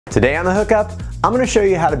Today on the hookup, I'm going to show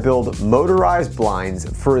you how to build motorized blinds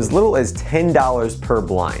for as little as $10 per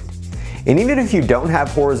blind. And even if you don't have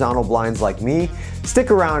horizontal blinds like me,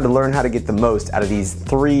 stick around to learn how to get the most out of these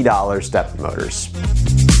 $3 stepper motors.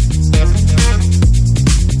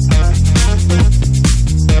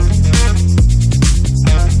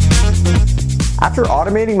 After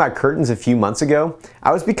automating my curtains a few months ago,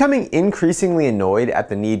 I was becoming increasingly annoyed at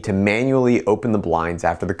the need to manually open the blinds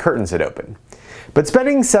after the curtains had opened. But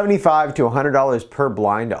spending $75 to $100 per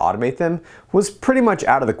blind to automate them was pretty much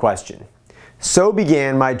out of the question. So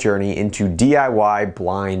began my journey into DIY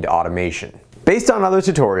blind automation. Based on other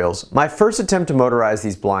tutorials, my first attempt to motorize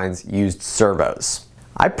these blinds used servos.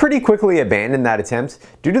 I pretty quickly abandoned that attempt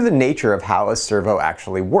due to the nature of how a servo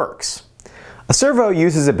actually works. A servo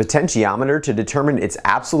uses a potentiometer to determine its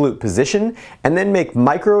absolute position and then make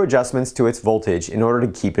micro adjustments to its voltage in order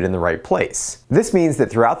to keep it in the right place. This means that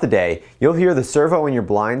throughout the day, you'll hear the servo in your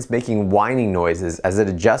blinds making whining noises as it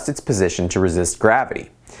adjusts its position to resist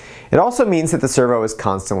gravity. It also means that the servo is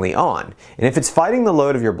constantly on, and if it's fighting the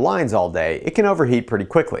load of your blinds all day, it can overheat pretty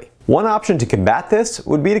quickly. One option to combat this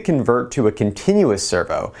would be to convert to a continuous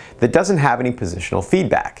servo that doesn't have any positional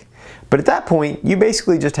feedback. But at that point, you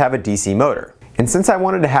basically just have a DC motor. And since I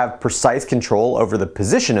wanted to have precise control over the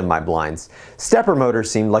position of my blinds, stepper motors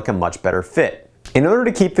seemed like a much better fit. In order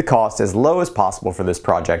to keep the cost as low as possible for this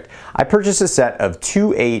project, I purchased a set of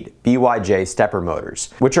 2/8 BYJ stepper motors,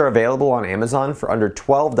 which are available on Amazon for under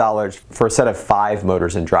 $12 for a set of 5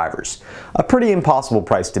 motors and drivers. A pretty impossible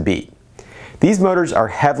price to beat. These motors are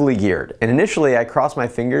heavily geared, and initially I crossed my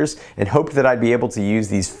fingers and hoped that I'd be able to use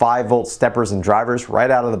these 5-volt steppers and drivers right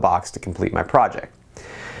out of the box to complete my project.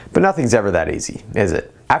 But nothing's ever that easy, is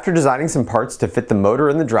it? After designing some parts to fit the motor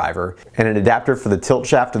and the driver, and an adapter for the tilt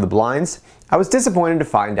shaft of the blinds, I was disappointed to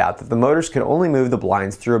find out that the motors could only move the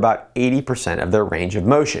blinds through about 80% of their range of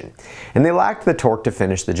motion, and they lacked the torque to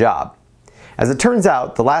finish the job. As it turns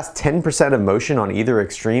out, the last 10% of motion on either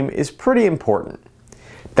extreme is pretty important.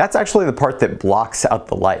 That's actually the part that blocks out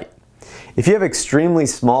the light. If you have extremely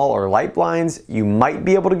small or light blinds, you might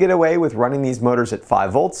be able to get away with running these motors at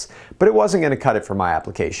 5 volts, but it wasn't going to cut it for my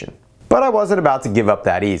application. But I wasn't about to give up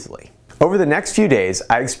that easily. Over the next few days,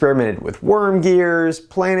 I experimented with worm gears,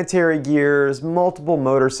 planetary gears, multiple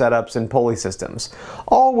motor setups, and pulley systems,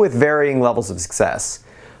 all with varying levels of success.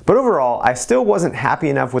 But overall, I still wasn't happy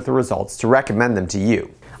enough with the results to recommend them to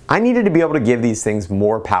you. I needed to be able to give these things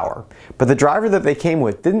more power, but the driver that they came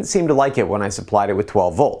with didn't seem to like it when I supplied it with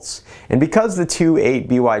 12 volts. And because the 2/8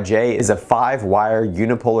 BYJ is a 5-wire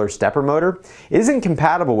unipolar stepper motor, it isn't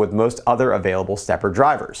compatible with most other available stepper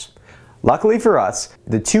drivers. Luckily for us,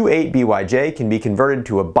 the 2/8 BYJ can be converted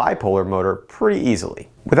to a bipolar motor pretty easily.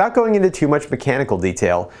 Without going into too much mechanical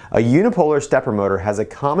detail, a unipolar stepper motor has a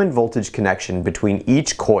common voltage connection between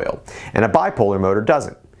each coil, and a bipolar motor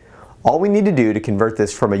doesn't. All we need to do to convert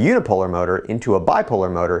this from a unipolar motor into a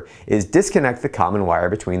bipolar motor is disconnect the common wire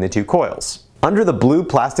between the two coils. Under the blue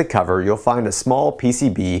plastic cover, you'll find a small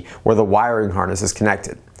PCB where the wiring harness is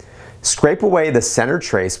connected. Scrape away the center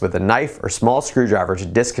trace with a knife or small screwdriver to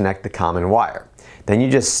disconnect the common wire. Then you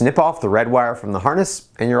just snip off the red wire from the harness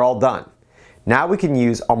and you're all done. Now we can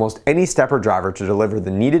use almost any stepper driver to deliver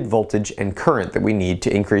the needed voltage and current that we need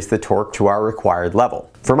to increase the torque to our required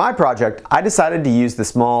level. For my project, I decided to use the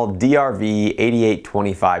small DRV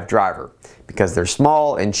 8825 driver because they're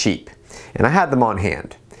small and cheap, and I had them on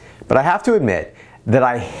hand. But I have to admit that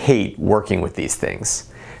I hate working with these things.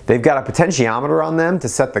 They've got a potentiometer on them to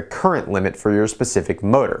set the current limit for your specific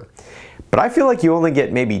motor. But I feel like you only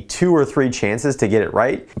get maybe 2 or 3 chances to get it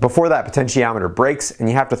right before that potentiometer breaks and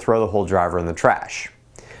you have to throw the whole driver in the trash.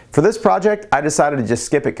 For this project, I decided to just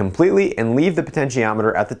skip it completely and leave the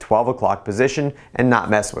potentiometer at the 12 o'clock position and not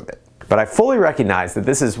mess with it. But I fully recognize that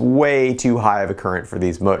this is way too high of a current for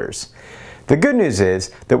these motors. The good news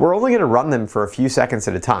is that we're only going to run them for a few seconds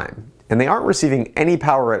at a time, and they aren't receiving any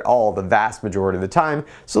power at all the vast majority of the time,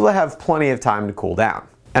 so they'll have plenty of time to cool down.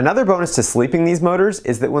 Another bonus to sleeping these motors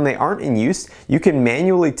is that when they aren't in use, you can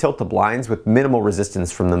manually tilt the blinds with minimal resistance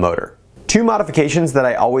from the motor. 2 modifications that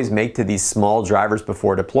I always make to these small drivers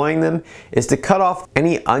before deploying them is to cut off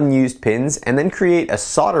any unused pins and then create a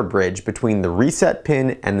solder bridge between the reset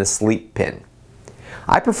pin and the sleep pin.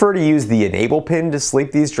 I prefer to use the enable pin to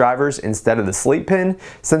sleep these drivers instead of the sleep pin,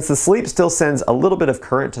 since the sleep still sends a little bit of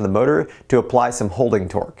current to the motor to apply some holding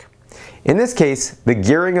torque. In this case, the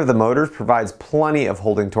gearing of the motors provides plenty of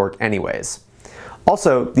holding torque anyways.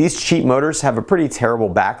 Also, these cheap motors have a pretty terrible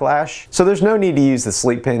backlash, so there's no need to use the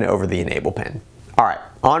sleep pin over the enable pin. Alright,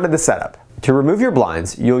 on to the setup. To remove your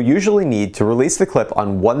blinds, you'll usually need to release the clip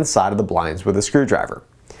on one side of the blinds with a screwdriver.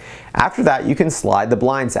 After that, you can slide the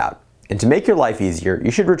blinds out. And to make your life easier,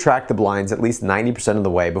 you should retract the blinds at least 90% of the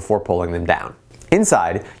way before pulling them down.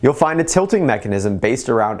 Inside, you'll find a tilting mechanism based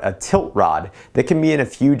around a tilt rod that can be in a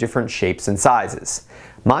few different shapes and sizes.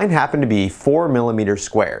 Mine happen to be 4mm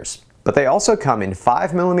squares, but they also come in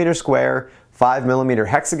 5mm square, 5mm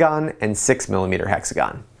hexagon, and 6mm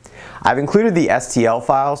hexagon. I've included the STL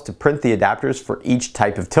files to print the adapters for each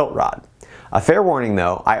type of tilt rod. A fair warning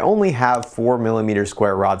though, I only have 4mm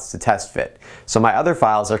square rods to test fit, so my other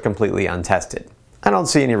files are completely untested. I don't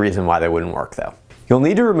see any reason why they wouldn't work though. You'll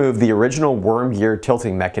need to remove the original worm gear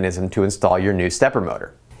tilting mechanism to install your new stepper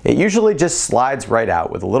motor. It usually just slides right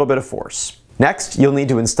out with a little bit of force. Next, you'll need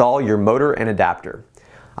to install your motor and adapter.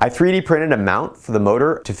 I 3D printed a mount for the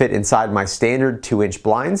motor to fit inside my standard 2-inch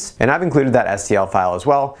blinds, and I've included that STL file as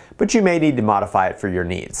well, but you may need to modify it for your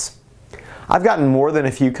needs. I've gotten more than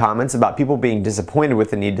a few comments about people being disappointed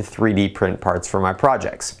with the need to 3D print parts for my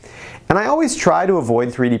projects. And I always try to avoid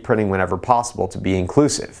 3D printing whenever possible to be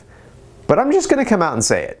inclusive. But I'm just going to come out and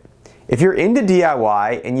say it. If you're into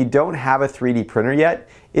DIY and you don't have a 3D printer yet,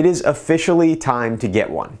 it is officially time to get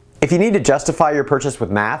one. If you need to justify your purchase with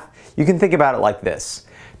math, you can think about it like this.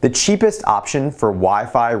 The cheapest option for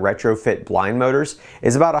Wi-Fi retrofit blind motors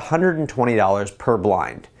is about $120 per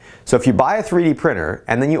blind. So if you buy a 3D printer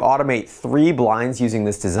and then you automate 3 blinds using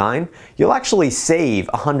this design, you'll actually save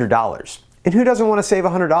 $100. And who doesn't want to save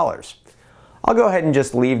 $100? I'll go ahead and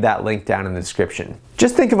just leave that link down in the description.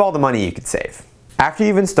 Just think of all the money you could save. After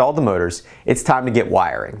you've installed the motors, it's time to get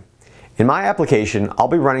wiring. In my application, I'll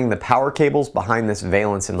be running the power cables behind this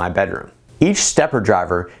valance in my bedroom. Each stepper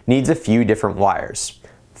driver needs a few different wires.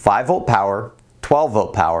 5-volt power,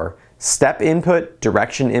 12-volt power, step input,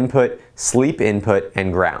 direction input, sleep input,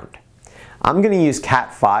 and ground. I'm going to use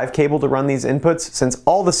Cat 5 cable to run these inputs since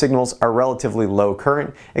all the signals are relatively low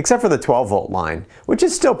current except for the 12-volt line, which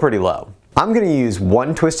is still pretty low. I'm going to use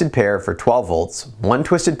 1 twisted pair for 12 volts, 1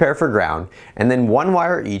 twisted pair for ground, and then 1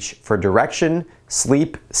 wire each for direction,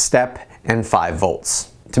 sleep, step, and 5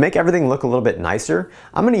 volts. To make everything look a little bit nicer,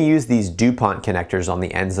 I'm going to use these DuPont connectors on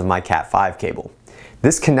the ends of my Cat 5 cable.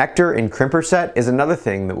 This connector and crimper set is another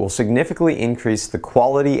thing that will significantly increase the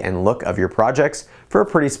quality and look of your projects for a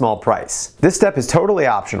pretty small price. This step is totally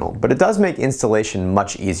optional, but it does make installation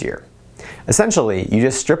much easier. Essentially, you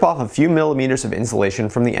just strip off a few millimeters of insulation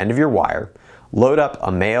from the end of your wire, load up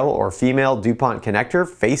a male or female DuPont connector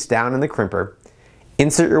face down in the crimper,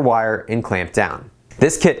 insert your wire, and clamp down.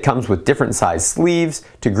 This kit comes with different size sleeves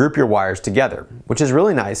to group your wires together, which is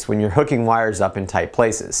really nice when you're hooking wires up in tight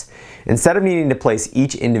places. Instead of needing to place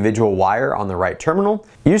each individual wire on the right terminal,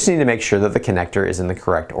 you just need to make sure that the connector is in the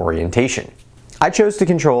correct orientation. I chose to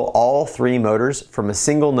control all 3 motors from a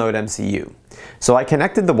single node MCU, so I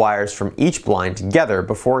connected the wires from each blind together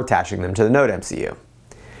before attaching them to the node MCU.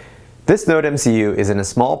 This node MCU is in a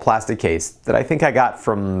small plastic case that I think I got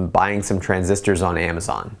from buying some transistors on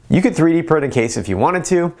Amazon. You could 3D print a case if you wanted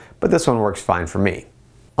to, but this one works fine for me.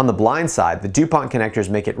 On the blind side, the DuPont connectors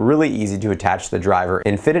make it really easy to attach the driver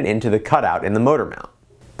and fit it into the cutout in the motor mount.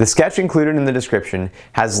 The sketch included in the description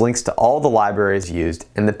has links to all the libraries used,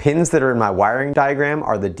 and the pins that are in my wiring diagram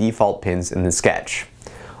are the default pins in the sketch.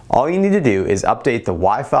 All you need to do is update the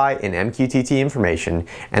Wi-Fi and MQTT information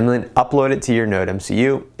and then upload it to your node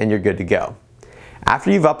MCU and you're good to go.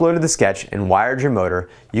 After you've uploaded the sketch and wired your motor,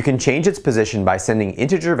 you can change its position by sending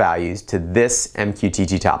integer values to this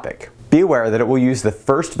MQTT topic. Be aware that it will use the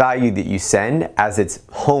first value that you send as its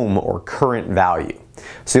home or current value.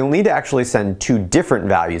 So you'll need to actually send 2 different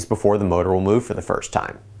values before the motor will move for the first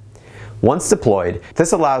time. Once deployed,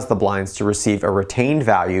 this allows the blinds to receive a retained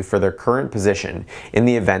value for their current position in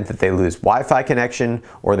the event that they lose Wi-Fi connection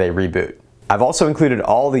or they reboot. I've also included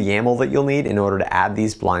all the YAML that you'll need in order to add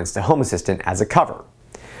these blinds to Home Assistant as a cover.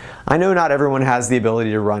 I know not everyone has the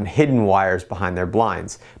ability to run hidden wires behind their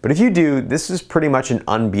blinds, but if you do, this is pretty much an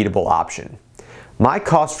unbeatable option. My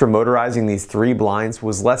cost for motorizing these 3 blinds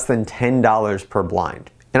was less than $10 per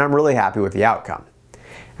blind, and I'm really happy with the outcome.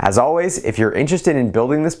 As always, if you're interested in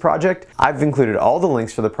building this project, I've included all the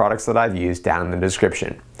links for the products that I've used down in the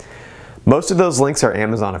description. Most of those links are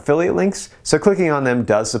Amazon affiliate links, so clicking on them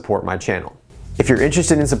does support my channel. If you're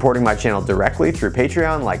interested in supporting my channel directly through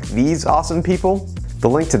Patreon like these awesome people, the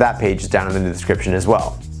link to that page is down in the description as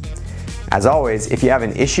well. As always, if you have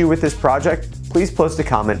an issue with this project, please post a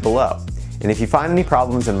comment below. And if you find any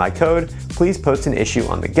problems in my code, please post an issue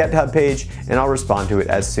on the GitHub page and I'll respond to it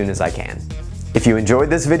as soon as I can. If you enjoyed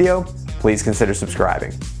this video, please consider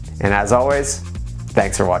subscribing. And as always,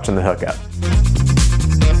 thanks for watching the hookup.